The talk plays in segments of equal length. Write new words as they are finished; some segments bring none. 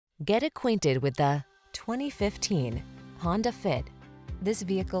Get acquainted with the 2015 Honda Fit. This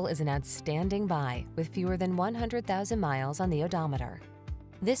vehicle is an outstanding buy with fewer than 100,000 miles on the odometer.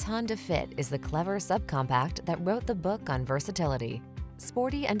 This Honda Fit is the clever subcompact that wrote the book on versatility.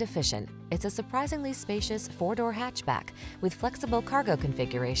 Sporty and efficient, it's a surprisingly spacious four-door hatchback with flexible cargo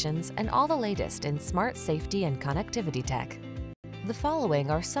configurations and all the latest in smart safety and connectivity tech. The following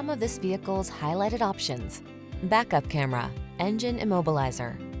are some of this vehicle's highlighted options: backup camera, engine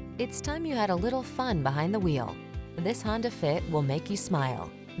immobilizer. It's time you had a little fun behind the wheel. This Honda Fit will make you smile.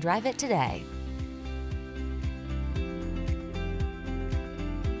 Drive it today.